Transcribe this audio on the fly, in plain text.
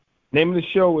Name of the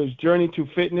show is Journey to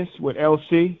Fitness with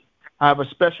LC. I have a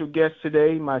special guest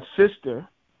today, my sister,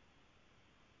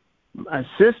 and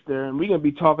we're going to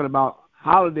be talking about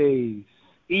holidays,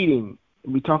 eating.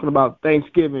 We're talking about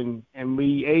Thanksgiving, and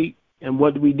we ate, and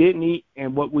what we didn't eat,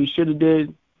 and what we should have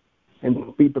did,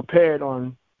 and be prepared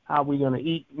on how we're going to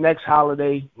eat. Next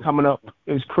holiday coming up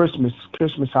is Christmas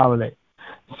holiday.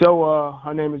 So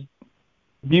her name is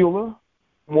Beulah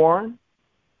Warren,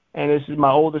 and this is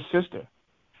my older sister.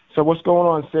 So what's going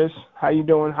on, sis? How you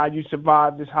doing? How you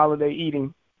survive this holiday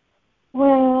eating?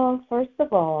 Well, first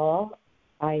of all,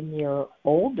 I'm your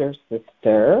older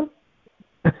sister,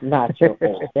 not your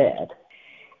old dad.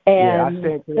 Yeah, I And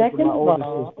stand corrected second my of older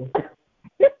all, sister.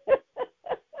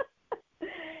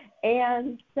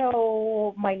 and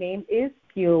so my name is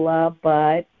Beulah,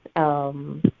 but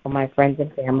my friends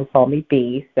and family call me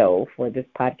B. So for this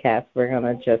podcast, we're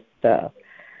gonna just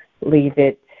leave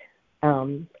it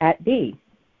at B,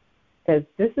 because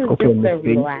this is just a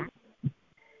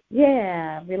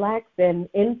relaxed and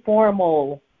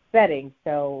informal setting.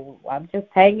 So I'm just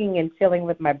hanging and chilling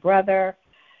with my brother.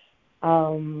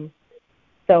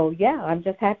 So yeah, I'm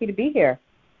just happy to be here.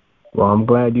 Well, I'm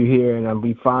glad you're here, and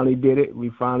we finally did it. We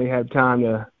finally had time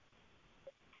to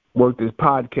work this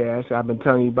podcast. I've been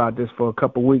telling you about this for a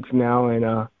couple of weeks now, and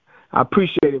I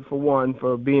appreciate it, for one,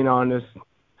 for being on this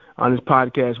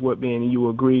podcast with me, and you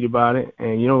agreed about it.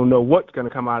 And you don't know what's going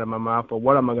to come out of my mouth, or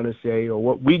what am I going to say, or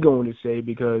what we're going to say,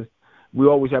 because we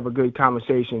always have a good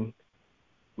conversation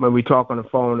when we talk on the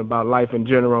phone about life in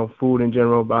general, food in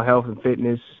general, about health and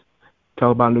fitness,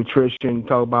 talk about nutrition,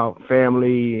 talk about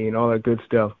family, and all that good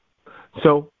stuff.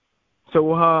 So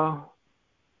tell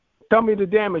me the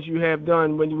damage you have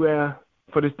done when you were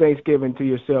for this Thanksgiving to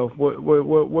yourself.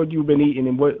 What you've been eating,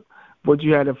 and what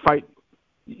you had to fight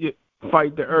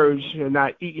the urge of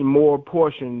not eating more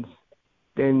portions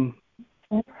than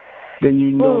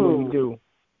you normally do.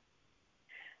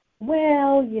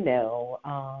 Well,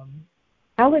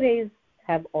 holidays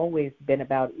have always been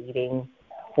about eating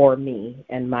for me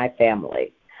and my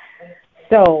family.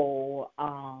 So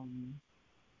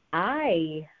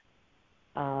I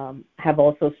have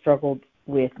also struggled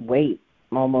with weight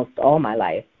almost all my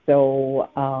life. So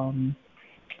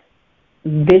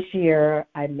this year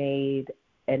I made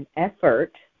an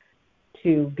effort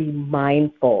to be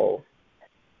mindful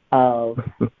of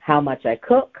how much I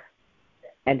cook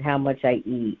and how much I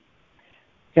eat.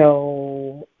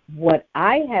 So what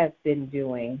I have been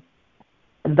doing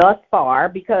thus far,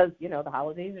 because, the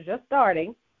holidays are just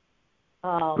starting,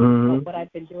 but what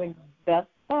I've been doing thus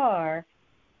far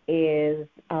is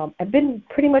I've been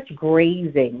pretty much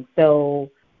grazing. So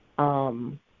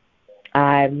I'm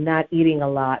not eating a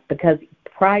lot, because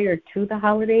prior to the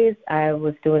holidays, I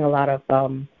was doing a lot of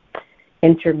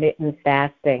intermittent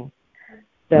fasting.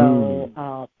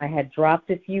 So I had dropped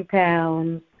a few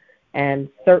pounds, and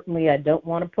certainly I don't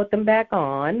want to put them back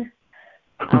on.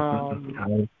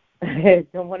 I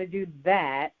don't want to do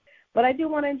that, but I do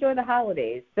want to enjoy the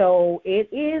holidays. So it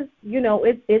is,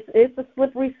 it's a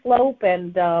slippery slope,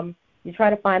 and you try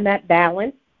to find that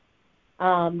balance. You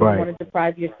don't want to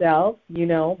deprive yourself,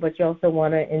 but you also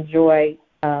want to enjoy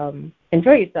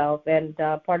yourself. And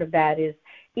part of that is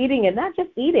eating, and not just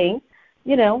eating.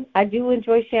 I do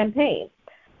enjoy champagne.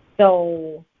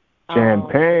 So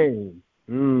champagne.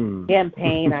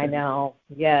 Champagne, I know.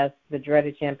 Yes, the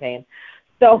dreaded champagne.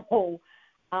 So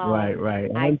right.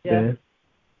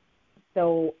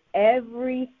 So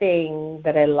everything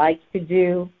that I like to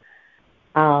do,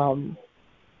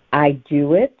 I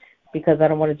do it because I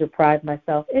don't want to deprive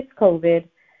myself. It's COVID,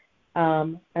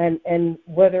 and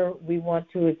whether we want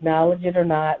to acknowledge it or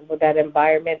not, that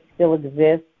environment still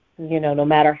exists. No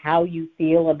matter how you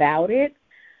feel about it.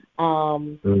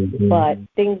 But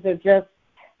things are just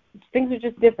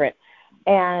different,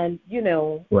 and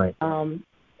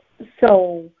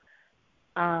so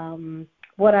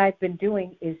what I've been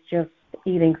doing is just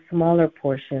eating smaller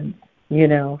portions,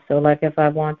 so like if I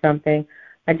want something,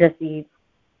 I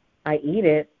eat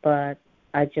it, but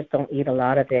I just don't eat a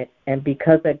lot of it. And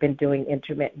because I've been doing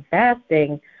intermittent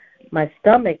fasting, my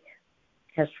stomach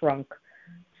has shrunk.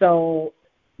 So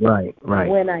right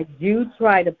when I do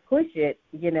try to push it,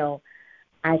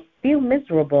 I feel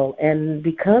miserable. And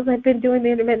because I've been doing the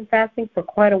intermittent fasting for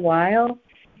quite a while,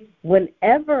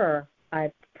 whenever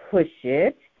I push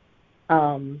it,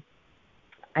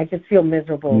 I just feel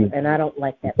miserable, and I don't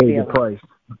like that feeling. The price.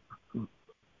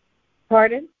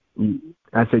 Pardon?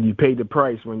 I said you paid the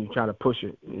price when you try to push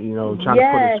it. Trying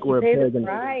to put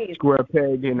a square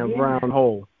peg in a round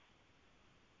hole.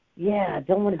 Yeah, I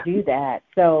don't want to do that.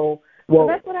 So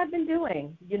that's what I've been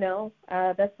doing.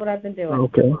 That's what I've been doing.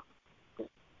 Okay.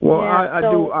 Well, Yeah. I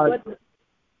So do. what?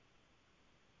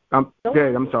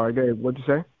 I'm sorry, Dave. What'd you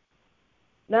say?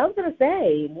 Now I was gonna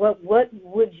say, what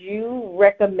would you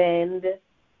recommend?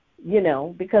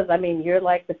 Because I mean, you're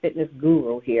like the fitness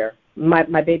guru here. My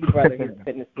baby brother, he's a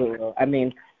fitness guru. I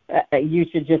mean, you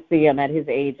should just see him at his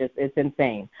age. It's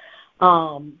insane.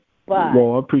 But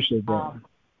Well, I appreciate that.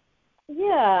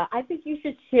 yeah, I think you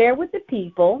should share with the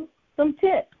people some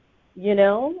tips.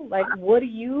 Like what do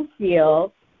you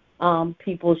feel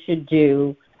people should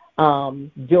do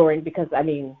during? Because I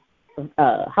mean,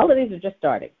 holidays are just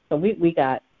starting, so we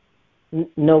got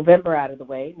November out of the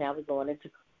way. Now we're going into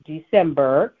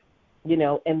December,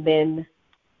 and then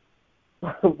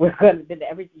we're going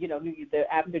to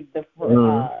after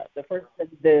the first of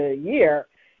the year,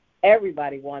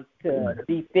 everybody wants to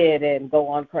be fit and go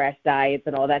on crash diets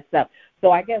and all that stuff.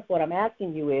 So I guess what I'm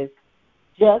asking you is,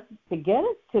 just to get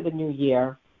us to the new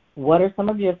year, what are some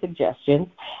of your suggestions?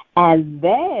 And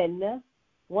then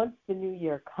once the new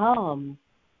year comes,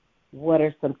 what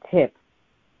are some tips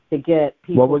to get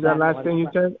people? What was that last thing you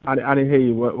said? I didn't hear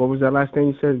you. What was that last thing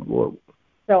you said? What?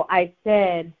 So I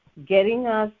said getting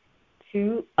us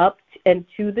up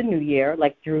into the new year,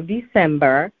 like through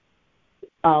December.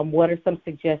 What are some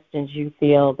suggestions you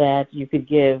feel that you could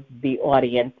give the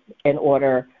audience in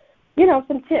order,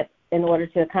 some tips in order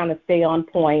to kind of stay on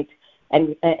point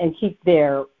and keep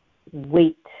their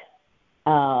weight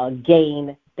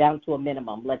gain down to a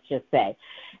minimum, let's just say.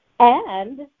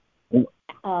 And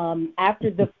after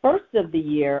the first of the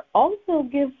year, also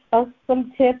give us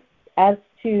some tips as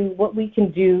to what we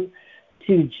can do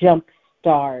to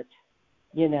jumpstart,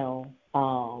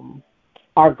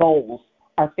 our goals,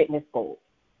 our fitness goals.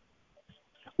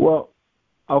 Well,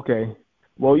 okay.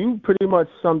 Well, you pretty much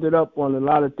summed it up on a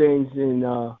lot of things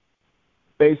in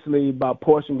basically about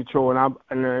portion control. And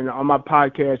on my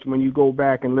podcast, when you go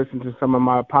back and listen to some of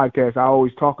my podcasts, I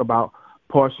always talk about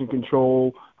portion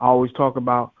control. I always talk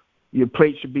about your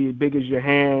plate should be as big as your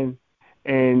hand.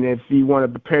 And if you want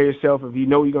to prepare yourself, if you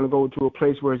know you're going to go to a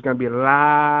place where it's going to be a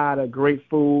lot of great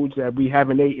foods that we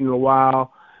haven't eaten in a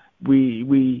while,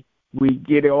 we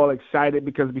get all excited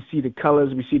because we see the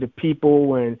colors, we see the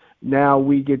people, and now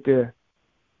we get to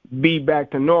be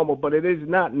back to normal. But it is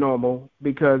not normal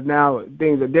because now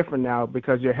things are different now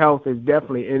because your health is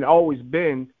definitely, and always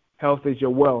been, health is your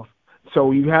wealth.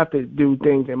 So you have to do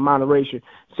things in moderation.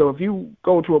 So if you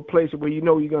go to a place where you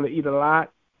know you're going to eat a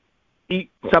lot,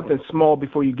 eat something small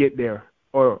before you get there,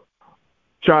 or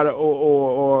try to,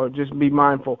 or just be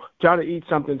mindful. Try to eat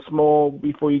something small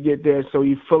before you get there so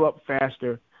you fill up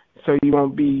faster, so you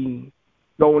won't be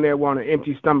going there on an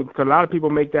empty stomach. Because a lot of people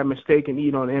make that mistake and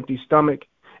eat on an empty stomach,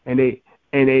 and they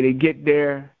get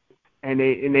there and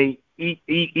they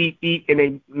eat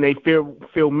and they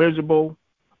feel miserable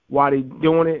while they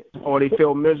doing it, or they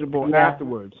feel miserable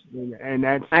afterwards, and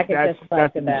that's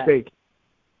the mistake.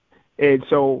 And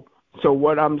so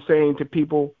what I'm saying to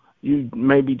people, you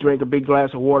maybe drink a big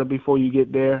glass of water before you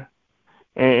get there,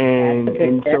 and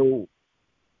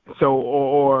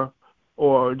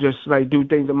or just like do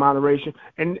things in moderation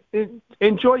and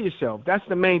enjoy yourself. That's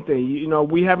the main thing.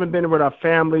 We haven't been with our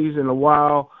families in a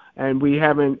while, and we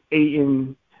haven't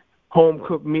eaten home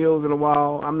cooked meals in a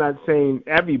while. I'm not saying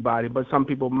everybody, but some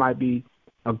people might be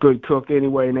a good cook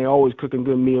anyway, and they always cooking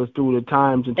good meals through the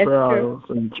times and trials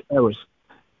and errors.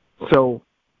 So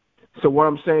what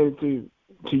I'm saying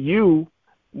to you,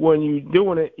 when you're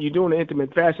doing the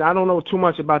intermittent fasting. I don't know too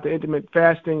much about the intermittent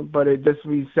fasting, but it just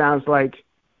sounds like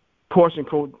portion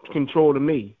control to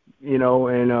me,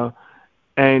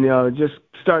 and just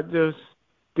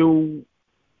do,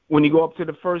 when you go up to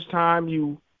the first time,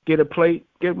 you get a plate,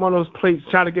 get one of those plates,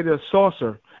 try to get a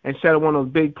saucer instead of one of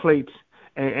those big plates,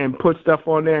 and put stuff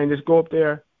on there and just go up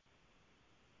there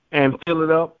and fill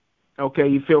it up. Okay,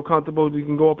 you feel comfortable, you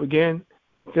can go up again,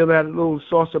 fill that little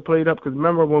saucer plate up, because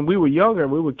remember when we were younger,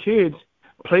 we were kids,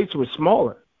 plates were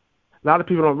smaller. A lot of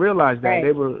people don't realize that.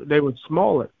 Right. They were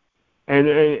smaller.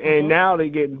 And now they're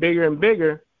getting bigger and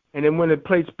bigger, and then when the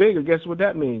plate's bigger, guess what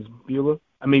that means,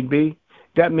 B?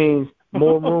 That means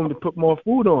more room to put more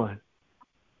food on.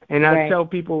 And I tell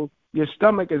people, your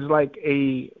stomach is like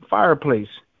a fireplace.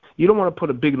 You don't want to put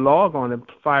a big log on the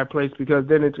fireplace because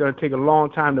then it's going to take a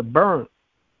long time to burn.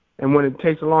 And when it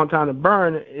takes a long time to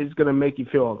burn, it's going to make you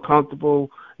feel uncomfortable.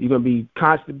 You're going to be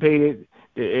constipated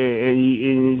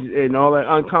and all that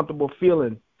uncomfortable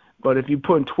feeling. But if you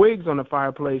put twigs on the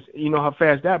fireplace, you know how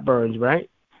fast that burns, right?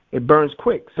 It burns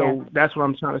quick. So that's what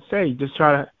I'm trying to say. Just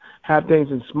try to have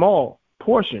things in small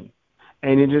portion.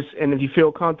 And if you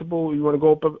feel comfortable, you want to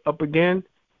go up again,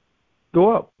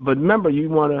 go up. But remember, if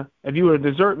you were a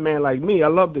dessert man like me, I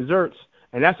love desserts,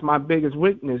 and that's my biggest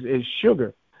weakness is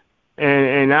sugar.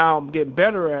 and now I'm getting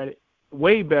better at it,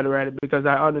 way better at it, because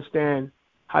I understand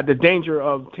how the danger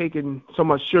of taking so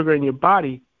much sugar in your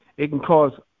body. It can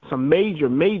cause some major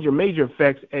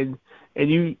effects, and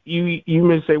you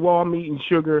may say, well, I'm eating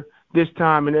sugar this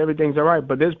time and everything's all right,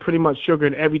 but there's pretty much sugar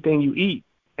in everything you eat.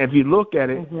 If you look at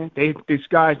it, they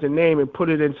disguise the name and put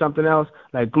it in something else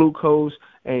like glucose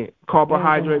and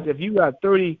carbohydrates. If you got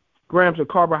 30 grams of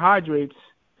carbohydrates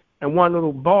and one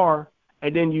little bar,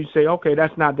 and then you say, okay,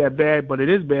 that's not that bad, but it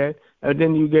is bad, and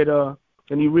then you get and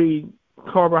you read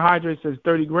carbohydrates says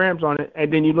 30 grams on it,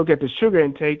 and then you look at the sugar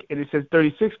intake and it says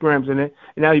 36 grams in it,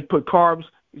 and now you put carbs,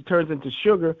 it turns into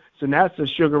sugar, so that's the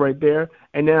sugar right there,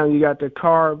 and now you got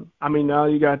now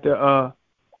you got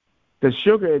the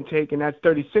sugar intake, and that's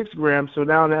 36 grams, so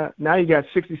now you got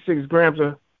 66 grams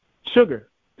of sugar.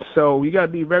 So you got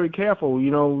to be very careful,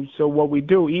 so what we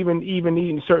do, even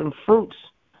eating certain fruits,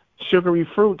 sugary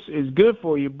fruits is good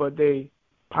for you, but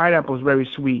pineapple is very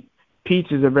sweet,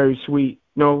 peaches are very sweet.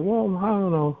 No, well, I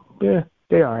don't know. Yeah,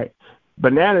 they're all right.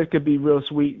 Bananas could be real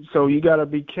sweet, so you got to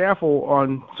be careful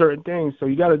on certain things. So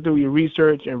you got to do your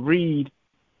research and read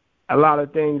a lot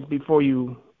of things before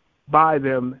you buy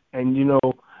them, and you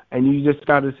just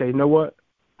got to say, you know what?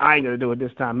 I ain't gonna do it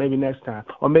this time. Maybe next time,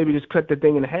 or maybe just cut the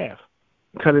thing in half.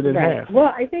 Cut it in half.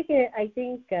 Well, I think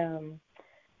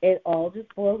it all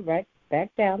just boils right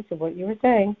back down to what you were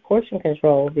saying, portion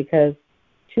control, because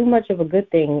too much of a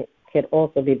good thing could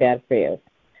also be bad for you.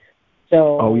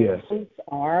 So fruits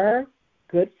are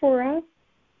good for us,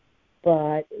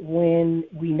 but when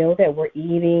we know that we're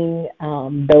eating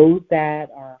those that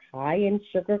are high in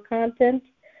sugar content,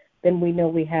 then we know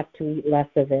we have to eat less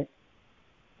of it.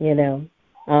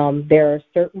 There are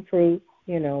certain fruits,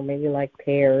 maybe like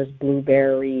pears,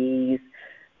 blueberries,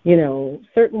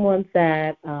 certain ones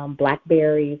that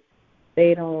blackberries,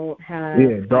 they don't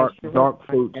have dark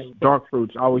fruits. Dark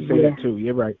fruits. I always say that too.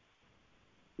 You're right.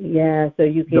 Yeah, so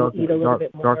you can eat a little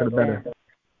bit more darker of the better. that.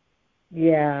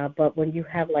 Yeah, but when you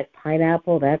have like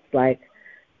pineapple, that's like,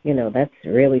 that's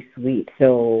really sweet.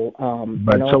 So,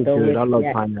 but so good. I love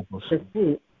pineapples.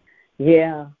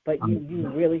 Yeah, but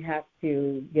you really have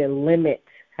to limit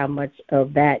how much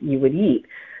of that you would eat.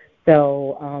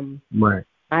 So, right.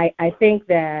 I think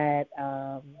that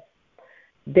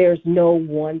there's no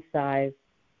one size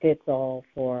fits all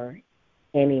for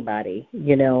anybody.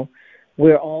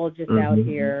 We're all just out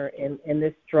here in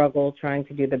this struggle, trying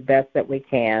to do the best that we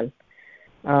can.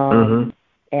 And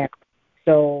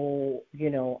so,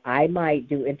 I might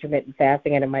do intermittent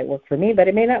fasting and it might work for me, but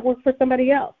it may not work for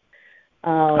somebody else.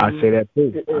 I say that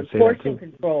too. Portion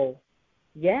control.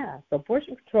 Yeah, so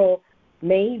portion control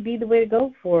may be the way to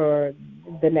go for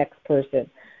the next person.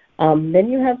 Then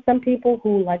you have some people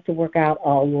who like to work out a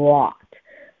lot.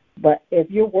 But if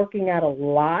you're working out a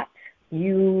lot,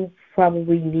 you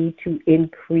probably need to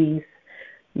increase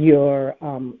your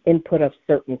input of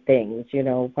certain things,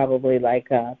 probably like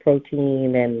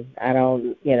protein, and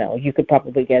you could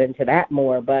probably get into that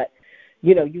more, but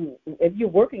if you're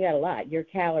working out a lot, your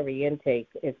calorie intake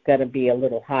is going to be a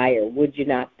little higher. Would you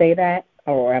not say that,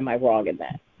 or am I wrong in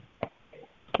that?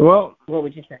 Well, what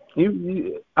would you say?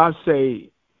 I'd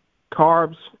say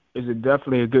carbs is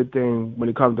definitely a good thing when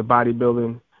it comes to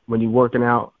bodybuilding, when you're working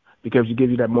out, because it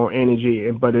gives you that more energy.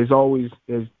 But there's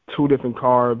two different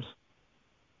carbs.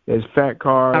 There's fat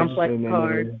carbs, complex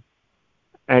carbs,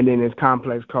 and then there's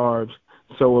complex carbs.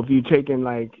 So if you're taking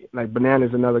like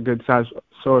bananas, another good size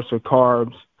source of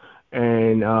carbs,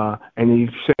 and you're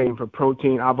saying for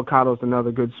protein, avocados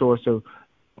another good source of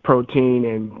protein,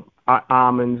 and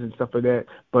almonds and stuff like that.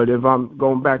 But if I'm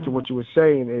going back to what you were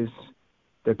saying, is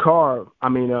the carb,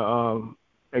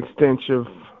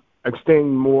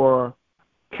 extend more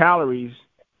calories,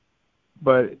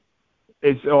 but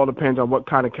it all depends on what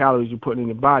kind of calories you put in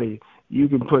your body. You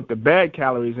can put the bad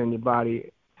calories in your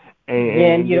body,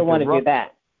 and you don't want to do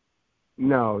that.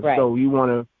 No, right. So you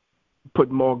want to put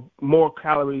more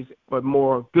calories, but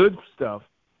more good stuff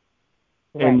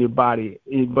in your body.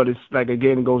 But it's like,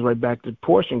 again, it goes right back to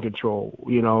portion control.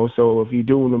 So if you're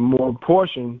doing the more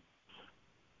portion,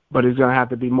 but it's gonna have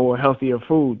to be more healthier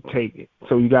food. Take it.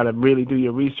 So you got to really do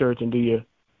your research and do your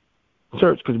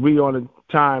search, because we on a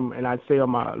time, and I'd say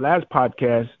on my last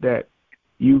podcast, that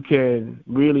you can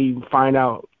really find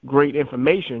out great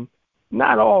information.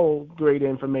 Not all great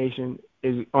information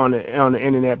is on the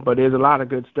internet, but there's a lot of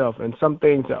good stuff, and some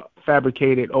things are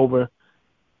fabricated over.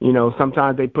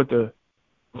 Sometimes they put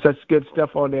such good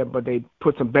stuff on there, but they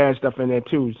put some bad stuff in there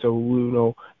too.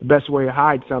 So the best way to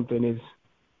hide something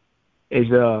is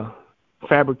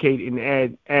fabricate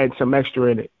and add some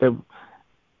extra in it,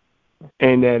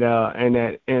 and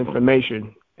that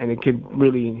information, and it could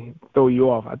really throw you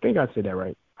off. I think I said that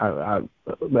right.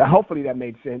 Hopefully that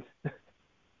made sense.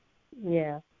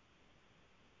 Yeah.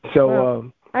 So,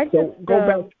 well, so go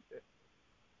back.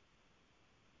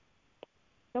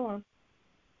 Go on.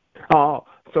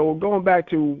 So going back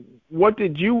to what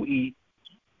did you eat,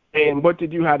 and what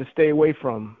did you have to stay away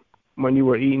from when you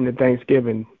were eating the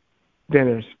Thanksgiving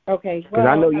dinners? Okay. Because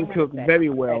I know you cook very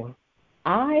well.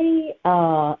 I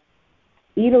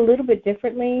eat a little bit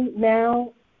differently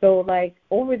now. So, like,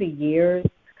 over the years,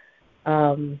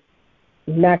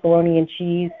 macaroni and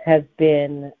cheese has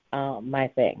been my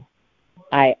thing.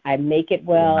 I make it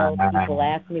well. People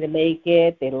ask me to make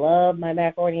it. They love my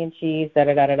macaroni and cheese,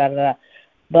 da-da-da-da-da-da.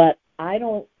 But I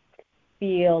don't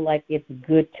feel like it's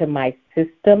good to my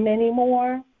system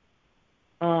anymore.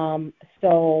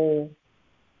 So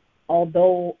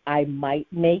although I might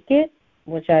make it,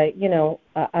 which for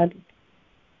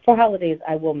holidays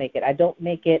I will make it. I don't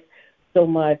make it so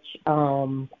much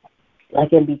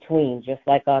like in between, just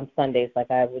like on Sundays. Like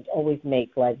I would always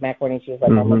make like macaroni and cheese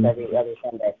like almost every other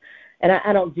Sunday. And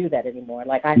I don't do that anymore.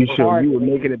 Like I you were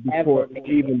making it before,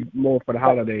 even more for the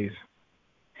holidays.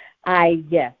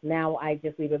 Now I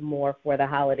just leave it more for the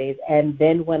holidays. And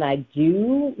then when I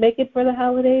do make it for the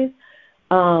holidays,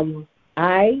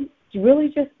 I really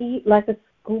just eat like a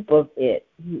scoop of it,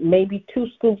 maybe 2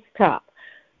 scoops top.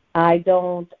 I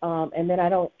don't, and then I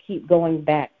don't keep going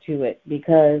back to it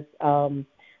because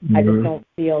I just don't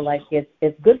feel like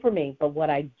it's good for me. But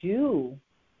what I do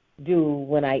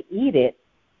when I eat it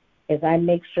is I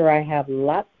make sure I have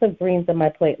lots of greens on my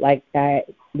plate. Like I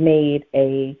made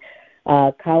a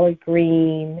collard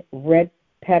green, red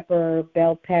pepper,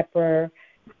 bell pepper,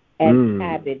 and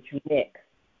cabbage mix.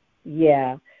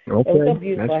 Yeah. Okay. It was so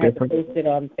beautiful. I had to post it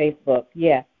on Facebook.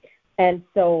 Yeah. And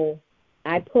so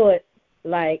I put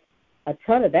like a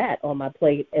ton of that on my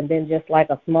plate and then just like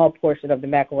a small portion of the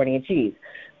macaroni and cheese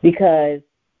because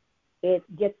it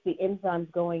gets the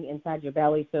enzymes going inside your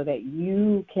belly so that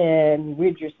you can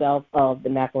rid yourself of the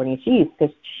macaroni and cheese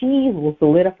because cheese will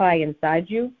solidify inside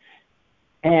you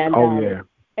and and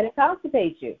it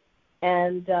constipates you.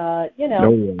 And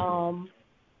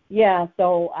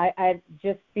so I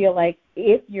just feel like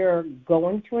if you're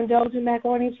going to indulge in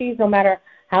macaroni and cheese, no matter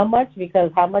how much,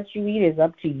 because how much you eat is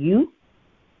up to you,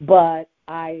 but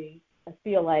I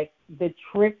feel like the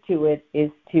trick to it is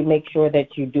to make sure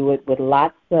that you do it with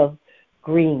lots of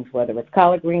greens, whether it's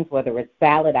collard greens, whether it's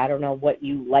salad. I don't know what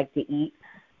you like to eat,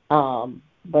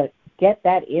 but get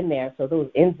that in there so those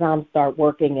enzymes start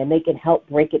working and they can help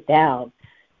break it down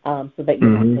so that you're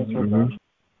not miserable.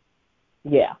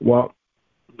 Yeah. Well,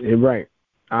 you're right.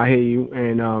 I hear you.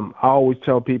 And I always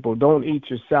tell people, don't eat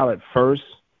your salad first.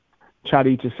 Try to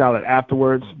eat your salad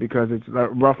afterwards because it's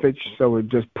roughage, so it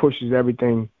just pushes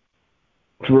everything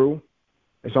through.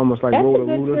 It's almost like roller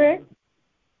rooter.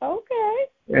 Okay.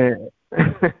 And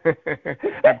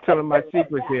I'm telling my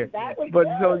secrets here. But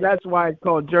so that's why it's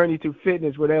called Journey to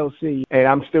Fitness with LC. And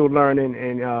I'm still learning.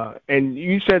 And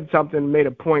you said something, made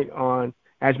a point on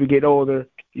as we get older,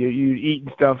 you eat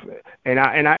and stuff. And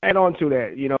I add on to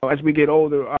that, as we get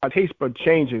older, our taste bud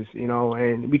changes,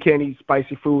 and we can't eat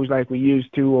spicy foods like we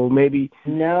used to, or maybe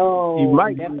you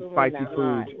might eat spicy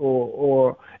foods,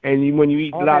 and when you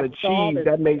eat a lot of cheese,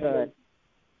 that makes good.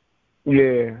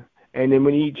 Yeah. And then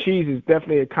when you eat cheese, it's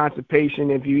definitely a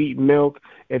constipation. If you eat milk,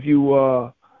 if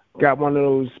you got one of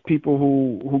those people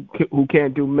who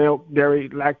can't do milk, dairy,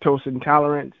 lactose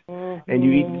intolerance, and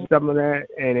you eat some of that,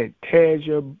 and it tears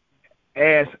your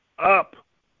ass up,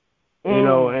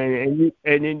 and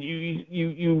then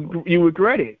you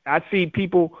regret it. I see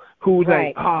people who's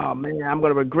like, oh man, I'm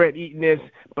gonna regret eating this,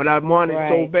 but I want it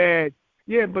so bad.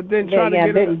 Yeah, but then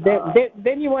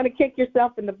then you want to kick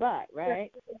yourself in the butt,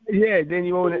 right? Yeah, then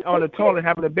you on the toilet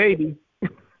having a baby,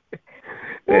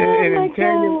 and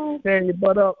tearing your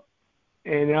butt up.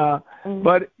 And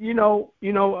but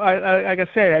like I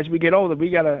said, as we get older, we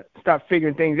gotta start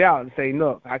figuring things out and say,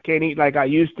 look, I can't eat like I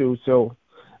used to, so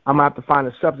I'm gonna have to find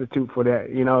a substitute for that.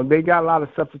 They got a lot of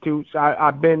substitutes.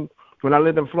 When I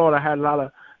lived in Florida, I had a lot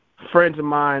of friends of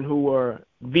mine who were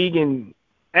vegan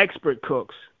expert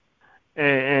cooks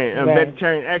and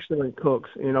vegetarian excellent cooks.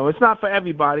 It's not for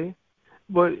everybody,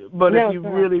 but if you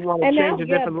really want to change a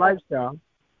different lifestyle.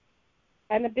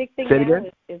 And the big thing now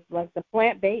is like the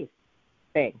plant-based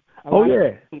thing.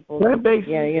 Plant-based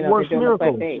works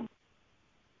miracles.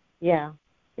 Yeah.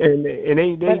 And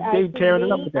they tearing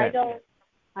it up with that.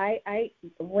 I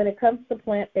when it comes to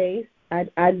plant-based,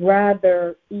 I'd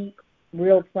rather eat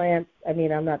real plants. I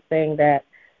mean, I'm not saying that,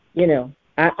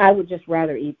 I would just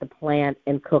rather eat the plant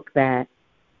and cook that,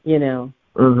 because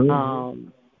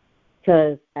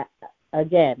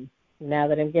again, now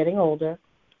that I'm getting older.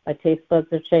 My taste buds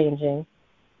are changing.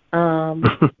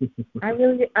 I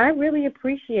really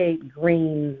appreciate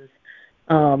greens.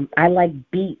 I like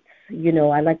beets.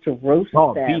 I like to roast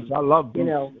them. Beets! I love beets.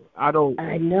 I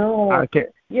know. I can't.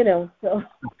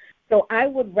 So I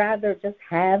would rather just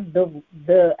have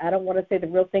the. I don't want to say the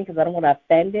real thing because I don't want to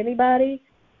offend anybody,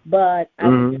 but I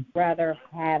would just rather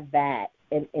have that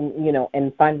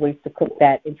and find ways to cook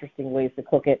that, interesting ways to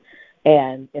cook it,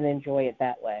 and enjoy it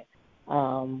that way.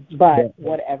 But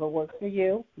whatever works for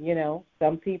you,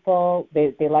 some people,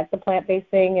 they like the plant-based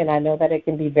thing, and I know that it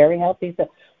can be very healthy. So,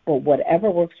 but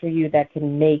whatever works for you that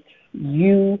can make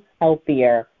you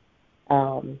healthier,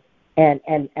 and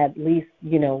at least,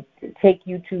 take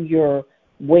you to your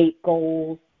weight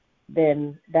goals,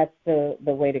 then that's the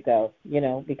way to go,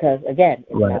 because again,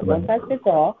 it's not one size fits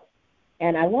all.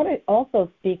 And I want to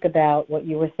also speak about what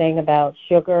you were saying about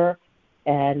sugar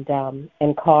and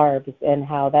carbs and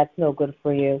how that's no good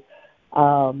for you.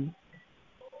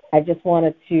 I just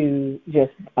wanted to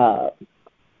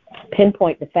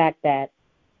pinpoint the fact that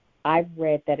I've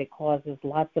read that it causes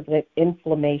lots of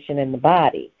inflammation in the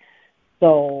body.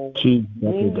 So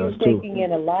when you're taking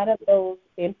in a lot of those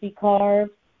empty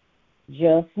carbs,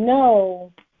 just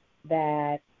know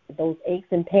that those aches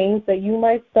and pains that you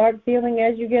might start feeling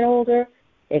as you get older,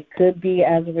 it could be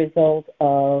as a result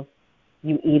of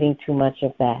you eating too much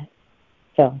of that.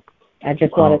 So I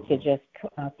just wanted to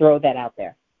throw that out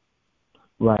there.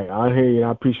 Right. I hear you.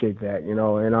 I appreciate that, and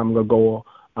I'm going to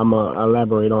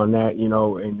elaborate on that,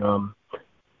 and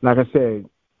like I said,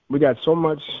 we got so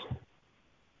much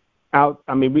out.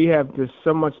 I mean, we have just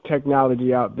so much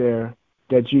technology out there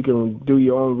that you can do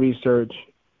your own research.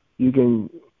 You can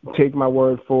take my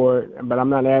word for it, but I'm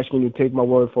not asking you to take my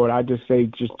word for it. I just say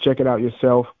just check it out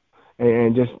yourself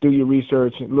and just do your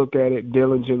research, look at it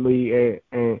diligently,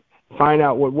 and find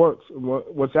out what works,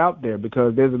 what's out there,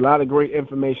 because there's a lot of great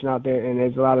information out there, and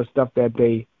there's a lot of stuff that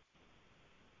they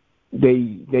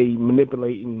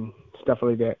manipulate and stuff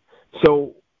like that.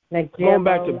 So going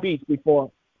back to beets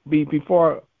before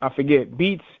I forget,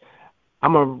 beets,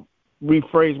 I'm going to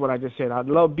rephrase what I just said. I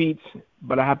love beets,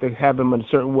 but I have to have them in a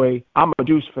certain way. I'm a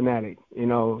juice fanatic,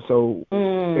 so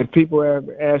if people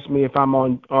ever ask me if I'm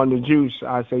on the juice,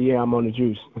 I say, yeah, I'm on the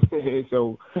juice.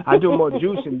 So I do more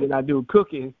juicing than I do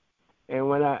cooking.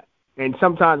 And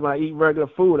sometimes when I eat regular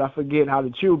food, I forget how to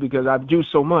chew because I've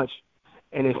juiced so much.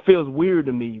 And it feels weird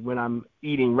to me when I'm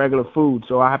eating regular food,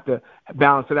 so I have to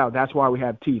balance it out. That's why we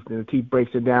have teeth, and the teeth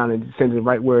breaks it down and sends it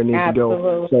right where it needs to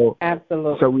go. So,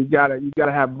 so you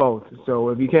gotta have both. So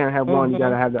if you can't have one, you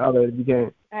gotta have the other. If you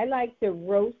can't. I like to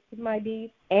roast my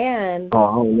beef, and I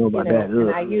don't know about that. And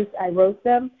I roast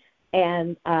them,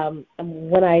 and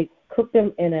when I cook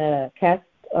them in a cast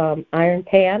iron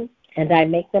pan, and I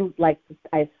make them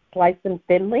I slice them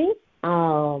thinly.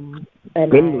 And I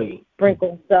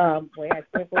sprinkle some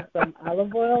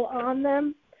olive oil on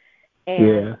them,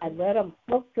 and I let them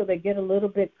cook till they get a little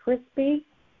bit crispy.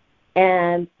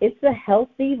 And it's a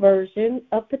healthy version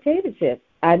of potato chips.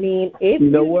 I mean, if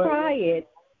you try it,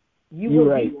 you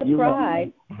will be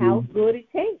surprised how good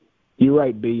it tastes. You're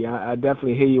right, B. I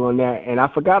definitely hear you on that. And I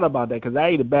forgot about that because I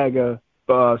ate a bag of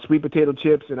sweet potato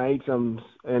chips, and I ate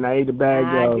a bag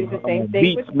of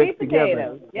beets mixed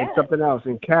together, and something else,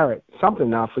 and carrot,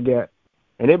 something I forget,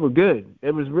 and it was good.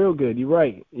 It was real good. You're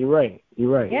right. Yes.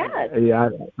 Yeah,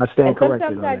 I stand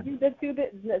corrected on that.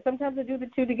 Sometimes I do the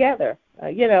two together.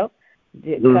 Cut up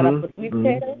the sweet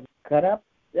potatoes, cut up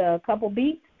a couple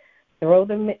beets, throw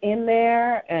them in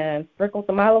there, and sprinkle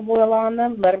some olive oil on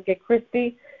them. Let them get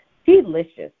crispy.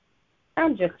 Delicious.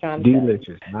 I'm just trying to.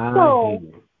 Delicious.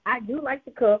 I do like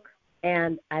to cook,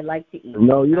 and I like to eat.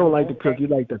 No, you don't like to cook. You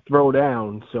like to throw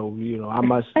down. So, I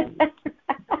must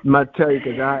tell you,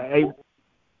 because I ate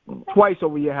twice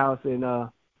over your house, and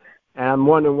I'm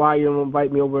wondering why you don't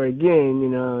invite me over again,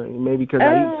 maybe because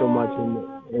I eat so much,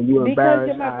 and you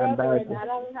embarrassed. Because you're my brother, and I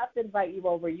don't have to invite you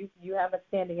over. You have a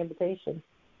standing invitation.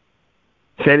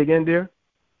 Say it again, dear?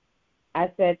 I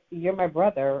said, you're my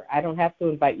brother. I don't have to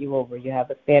invite you over. You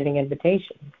have a standing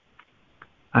invitation.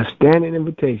 A standing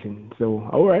invitation. So,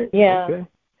 all right. Yeah. Okay.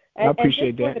 I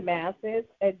appreciate that.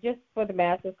 Just for the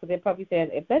masses, because they're probably saying,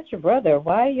 if that's your brother,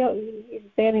 why are you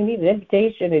standing need an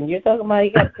invitation? And you're talking about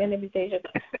you got an invitation.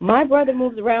 My brother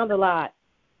moves around a lot.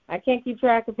 I can't keep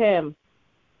track of him.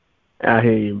 I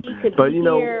hear you. He could be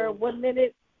here 1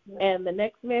 minute, and the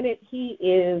next minute he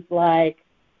is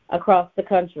across the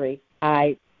country.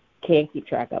 I can't keep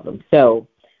track of him. So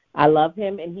I love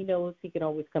him, and he knows he can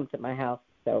always come to my house.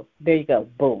 So there you go.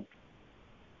 Boom.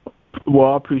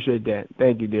 Well, I appreciate that.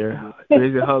 Thank you, dear.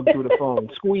 There's a hug through the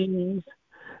phone. Squeeze.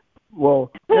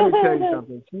 Well, let me tell you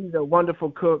something. She's a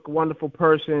wonderful cook, wonderful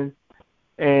person,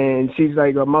 and she's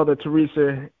like a Mother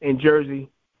Teresa in Jersey.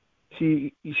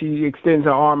 She extends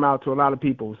her arm out to a lot of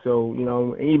people. So, you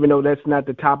know, even though that's not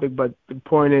the topic, but the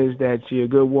point is that she's a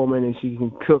good woman and she can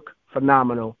cook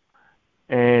phenomenal.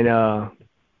 And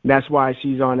that's why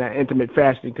she's on that intermittent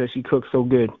fasting, because she cooks so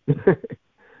good.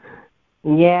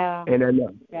 Yeah. And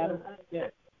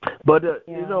But,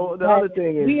 you know, the other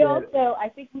thing is I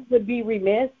think we would be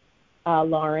remiss,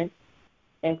 Lawrence,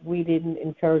 if we didn't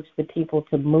encourage the people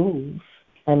to move.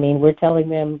 I mean, we're telling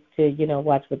them to, you know,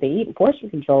 watch what they eat and portion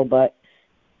control, but,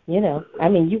 you know, I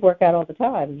mean, you work out all the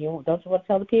time. Don't you want to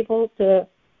tell the people to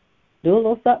do a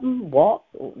little something, walk,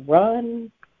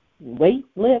 run, weight,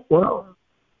 lift? Well,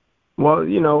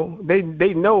 you know, they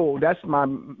know that's my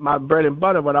bread and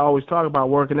butter, what I always talk about,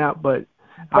 working out, but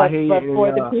I hate But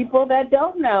for the people that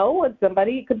don't know,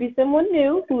 it could be someone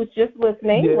new who's just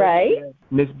listening, right? Yeah.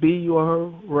 Miss B, you are her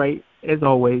right, as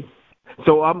always.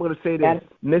 So I'm going to say this.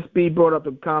 Miss B brought up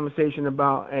the conversation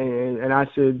about, and I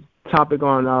said, topic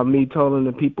on me telling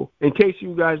the people. In case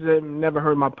you guys have never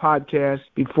heard my podcast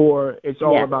before, it's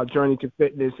all about Journey to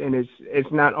Fitness, and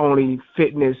it's not only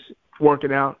fitness,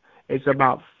 working out. It's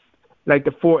about like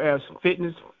the 4 F's: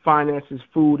 fitness, finances,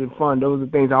 food, and fun. Those are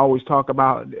the things I always talk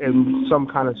about in some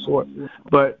kind of sort.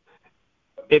 But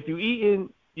if you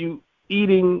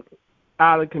eating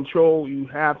out of control, you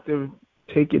have to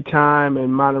take your time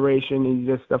and moderation and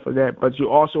just stuff like that. But you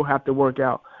also have to work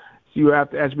out. So you have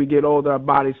to, as we get older, our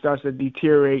body starts to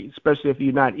deteriorate, especially if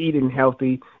you're not eating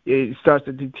healthy. It starts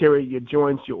to deteriorate your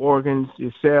joints, your organs,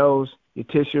 your cells, your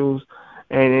tissues.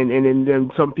 And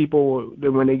then some people,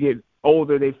 when they get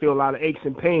older, they feel a lot of aches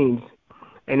and pains.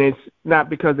 And it's not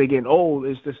because they're getting old.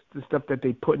 It's just the stuff that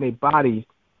they put in their body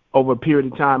over a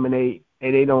period of time, and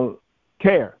they don't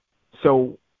care.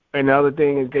 So, and the other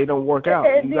thing is they don't work out.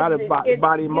 You got to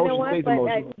body emotion, face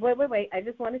emotion. Wait. I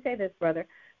just want to say this, brother.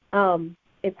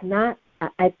 It's not.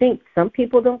 I think some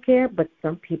people don't care, but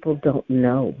some people don't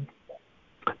know.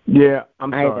 Yeah,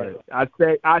 I'm sorry.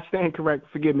 I stand correct.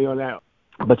 Forgive me on that.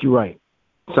 But you're right.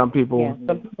 Some people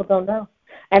don't know.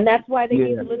 And that's why they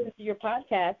need to listen to your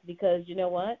podcast, because you know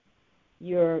what?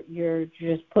 You're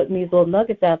just putting these little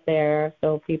nuggets out there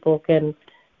so people can,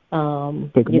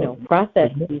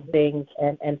 process these things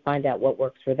and find out what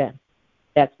works for them.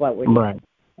 That's what we're doing. Right.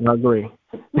 I agree.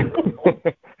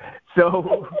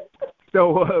 So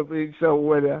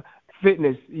with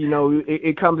fitness, you know,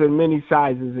 it comes in many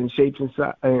sizes and shapes and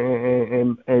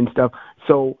stuff.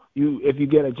 So if you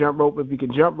get a jump rope, if you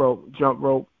can jump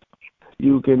rope.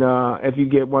 You can, if you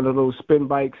get one of those spin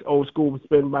bikes, old school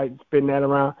spin bikes, spin that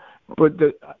around. But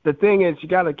the thing is, you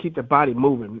got to keep the body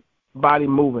moving, especially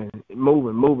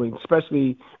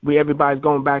when everybody's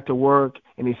going back to work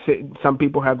and some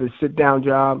people have the sit-down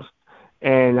jobs.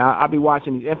 And I'll be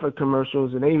watching these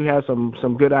infomercials, and they have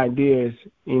some good ideas,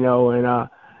 you know, and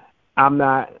I'm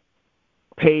not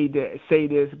paid to say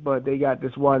this, but they got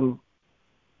this one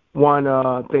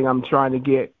thing I'm trying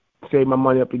to save my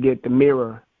money up to get, the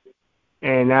mirror.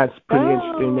 And that's pretty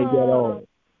interesting. They get a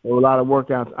lot of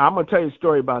workouts. I'm going to tell you a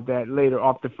story about that later,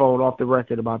 off the phone, off the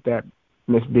record, about that,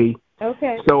 Miss B.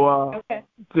 Okay. So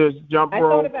there's jump rope. I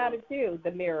thought about it too,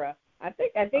 the mirror. I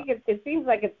think it seems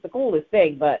like it's the coolest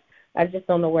thing, but I just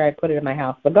don't know where I put it in my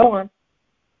house. But go on.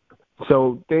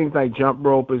 So things like jump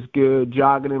rope is good,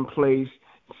 jogging in place.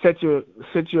 Set your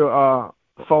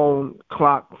phone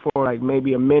clock for like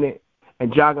maybe a minute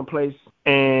and jog in place.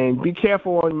 And be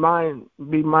careful on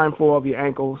be mindful of your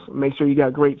ankles. Make sure you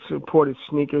got great supported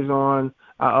sneakers on,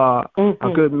 a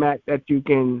good mat that you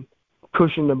can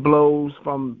cushion the blows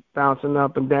from bouncing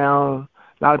up and down.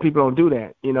 A lot of people don't do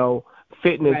that. You know,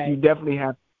 fitness, You definitely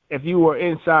have. If you were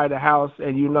inside the house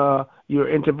and you know you're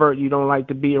an introvert, you don't like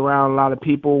to be around a lot of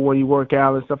people when you work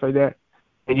out and stuff like that,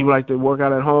 and you like to work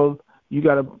out at home, you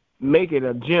got to make it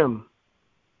a gym.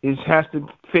 It has to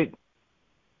fit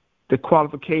the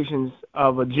qualifications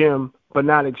of a gym, but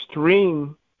not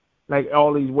extreme, like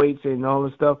all these weights and all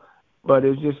this stuff. But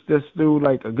it's just do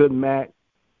like a good mat,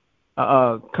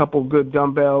 a couple good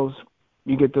dumbbells.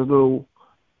 You get those little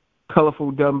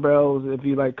colorful dumbbells if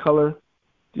you like color.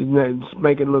 Just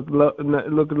make it look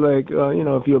like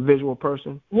if you're a visual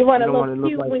person. You want to look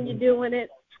cute when you're doing it.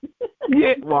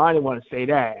 Yeah, well, I didn't want to say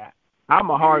that. I'm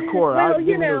a hardcore. Well,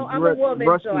 I'm a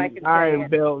woman, so I can iron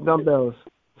belt dumbbells.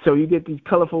 So you get these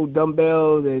colorful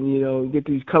dumbbells, and you get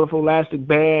these colorful elastic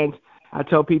bands. I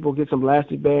tell people get some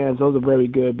elastic bands. Those are very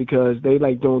good because they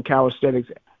like doing calisthenics,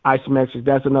 isometrics.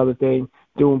 That's another thing.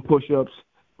 Doing push-ups,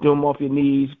 do them off your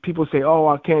knees. People say, "Oh,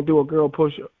 I can't do a girl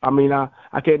push-up.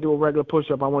 I can't do a regular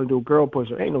push-up. I want to do a girl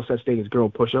push-up." Ain't no such thing as girl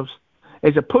push-ups.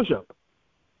 It's a push-up.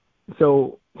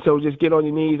 So just get on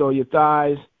your knees or your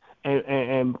thighs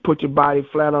and put your body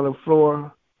flat on the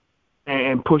floor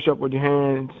and push up with your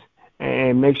hands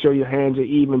and make sure your hands are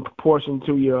even proportion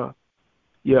to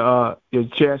your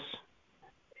chest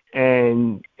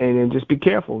and then just be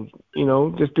careful.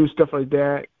 Just do stuff like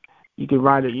that. You can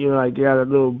ride it, like you got a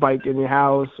little bike in your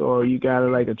house or you got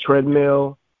like a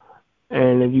treadmill,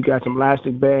 and if you got some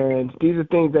elastic bands, these are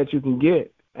things that you can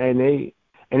get, and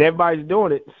everybody's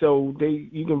doing it, so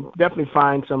you can definitely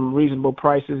find some reasonable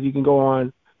prices. You can go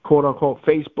on quote unquote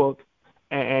Facebook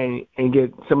and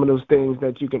get some of those things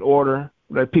that you can order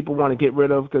that people want to get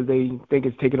rid of because they think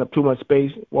it's taking up too much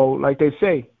space. Well, like they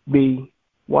say, be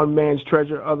one man's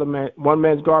treasure, one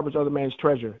man's garbage, other man's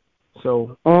treasure.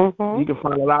 So you can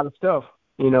find a lot of stuff,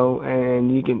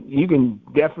 and you can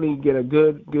definitely get a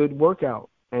good workout.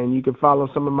 And you can follow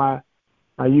some of my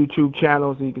YouTube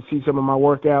channels, and you can see some of my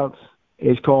workouts.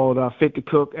 It's called Fit to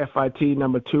Cook, FIT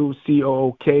number 2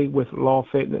 COOK with Law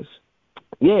Fitness.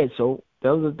 Yeah, so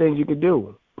those are the things you can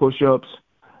do: push-ups,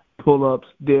 pull-ups,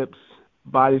 dips,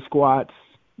 body squats,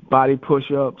 body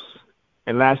push-ups,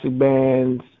 elastic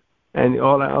bands, and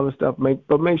all that other stuff.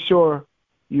 But make sure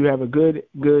you have a good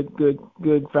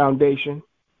foundation,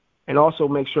 and also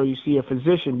make sure you see a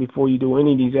physician before you do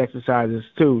any of these exercises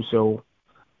too. So,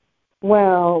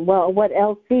 well, what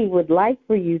LC would like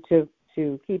for you to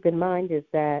keep in mind is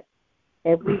that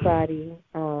everybody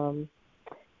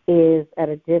is at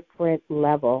a different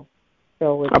level.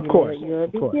 So if you're a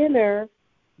beginner,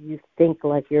 you think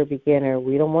like you're a beginner.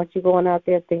 We don't want you going out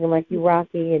there thinking like you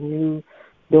Rocky and you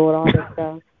doing all this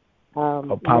stuff.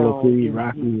 Apollo Creed,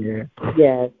 Rocky, yeah.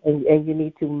 Yes, and you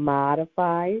need to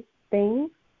modify things,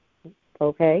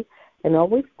 okay? And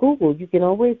always Google. You can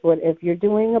always, if you're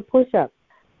doing a push-up,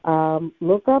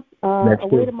 look up a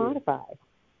way to modify,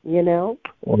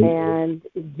 and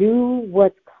do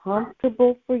what's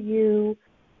comfortable for you.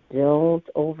 Don't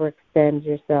overextend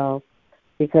yourself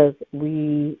because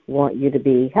we want you to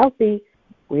be healthy.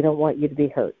 We don't want you to be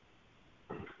hurt.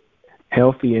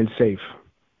 Healthy and safe.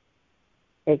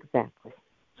 Exactly.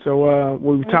 So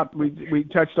we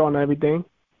touched on everything,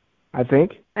 I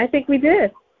think. I think we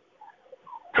did.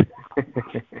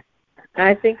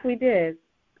 I think we did.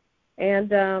 And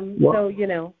so,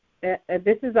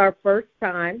 this is our first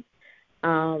time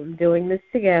doing this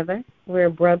together. We're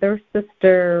a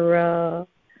brother-sister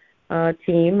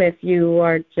team. If you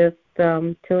are just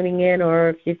tuning in or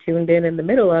if you tuned in the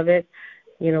middle of it,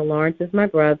 Lawrence is my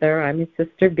brother. I'm his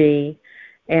sister B.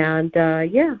 And,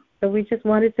 so we just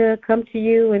wanted to come to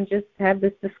you and just have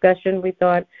this discussion. We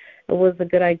thought it was a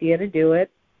good idea to do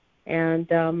it.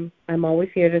 And I'm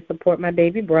always here to support my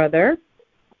baby brother.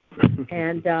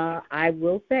 And I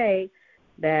will say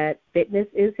that fitness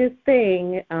is his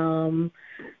thing.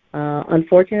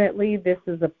 Unfortunately, this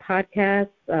is a podcast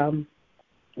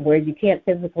where you can't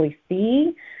physically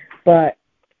see, but,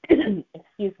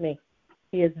 excuse me,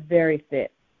 he is very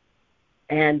fit.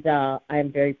 And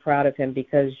I'm very proud of him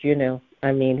because,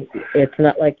 it's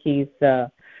not like he's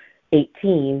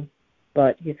 18,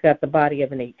 but he's got the body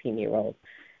of an 18-year-old.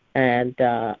 And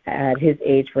at his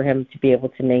age, for him to be able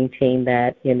to maintain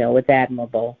that, it's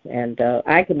admirable. And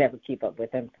I could never keep up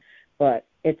with him. But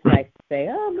it's nice to say,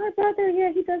 oh, my brother,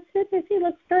 yeah, he does fitness. He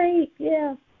looks great.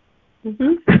 Yeah.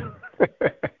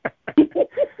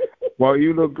 Well,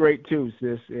 you look great too,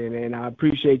 sis. And I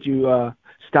appreciate you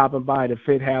stopping by the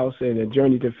Fit House and the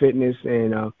Journey to Fitness.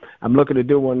 And I'm looking to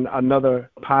do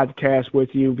another podcast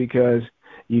with you because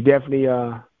you definitely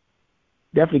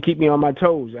keep me on my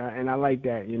toes, and I like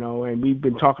that, and we've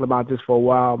been talking about this for a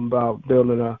while about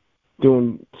doing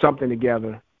something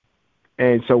together.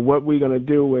 And so what we're going to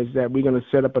do is that we're going to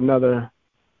set up another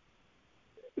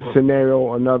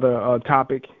scenario, another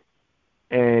topic,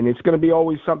 and it's going to be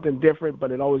always something different,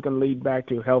 but it's always going to lead back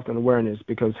to health and awareness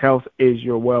because health is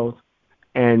your wealth,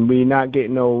 and we're not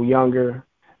getting no younger,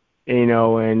 and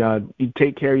you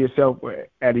take care of yourself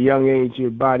at a young age,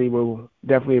 your body will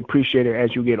definitely appreciate it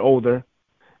as you get older.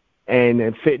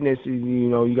 And fitness,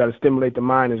 you got to stimulate the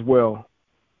mind as well.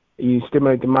 You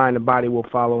stimulate the mind, the body will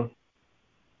follow.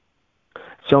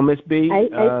 So, Miss B,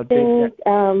 I think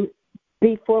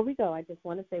before we go, I just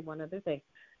want to say one other thing.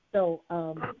 So,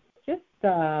 when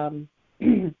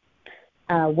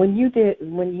you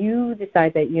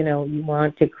decide that you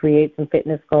want to create some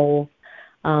fitness goals,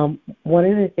 one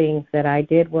of the things that I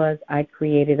did was I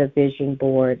created a vision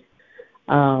board,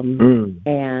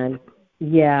 and.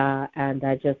 Yeah, and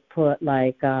I just put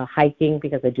like hiking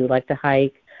because I do like to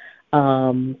hike,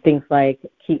 things like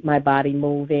keep my body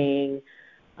moving,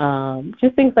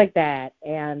 just things like that.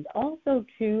 And also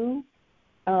to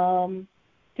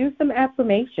do some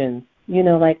affirmations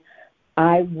Like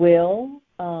I will,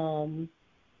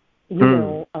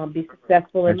 be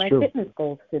successful in That's my true. fitness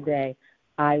goals today.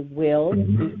 I will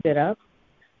do sit-ups.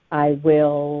 I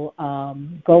will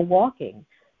go walking,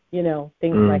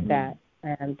 things like that.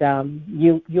 And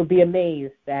you'll be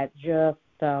amazed at just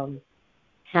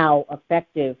how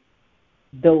effective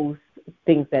those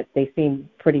things that they seem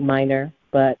pretty minor,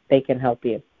 but they can help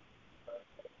you.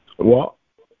 Well,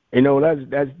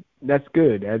 that's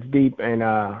good. That's deep, and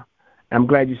I'm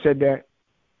glad you said that.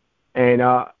 And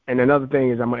another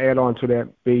thing is, I'm gonna add on to that,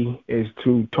 B, is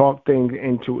to talk things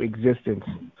into existence.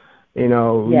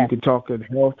 You can talk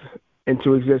health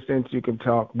into existence. You can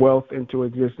talk wealth into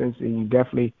existence, and you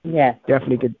definitely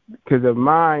could, because the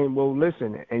mind will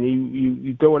listen, and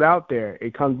you throw it out there,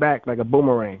 it comes back like a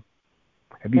boomerang.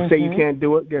 If you say you can't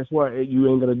do it, guess what? You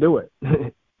ain't gonna do it.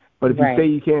 But if you say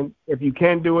you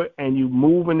can do it, and you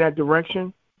move in that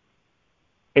direction,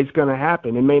 it's gonna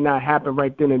happen. It may not happen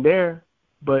right then and there,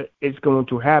 but it's going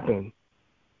to happen.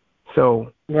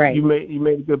 So you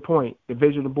made a good point. The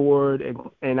vision board,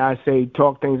 and I say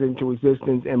talk things into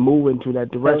existence and move into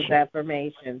that direction. Those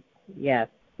affirmations, yes.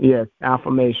 Yes,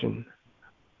 affirmation.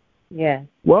 Yes.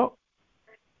 Well,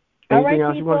 anything all right,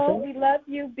 else people, you want to say? we love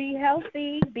you. Be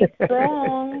healthy. Be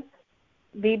strong.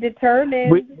 Be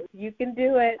determined. You can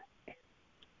do it.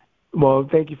 Well,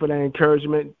 thank you for that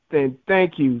encouragement. And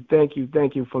thank you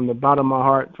from the bottom of my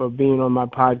heart for being on my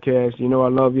podcast. I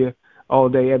love you all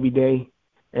day, every day.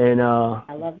 And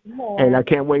I love you more. And I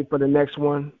can't wait for the next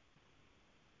one.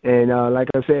 And like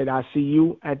I said, I see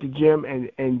you at the gym.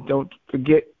 And don't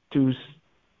forget to,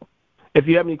 if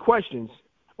you have any questions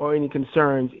or any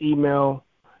concerns,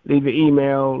 leave an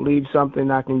email, leave something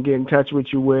I can get in touch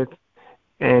with you with,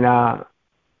 and I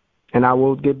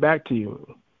will get back to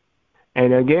you.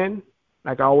 And again,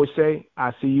 like I always say,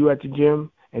 I see you at the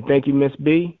gym. And thank you, Miss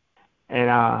B. And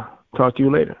I'll talk to you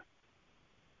later.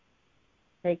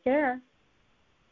 Take care.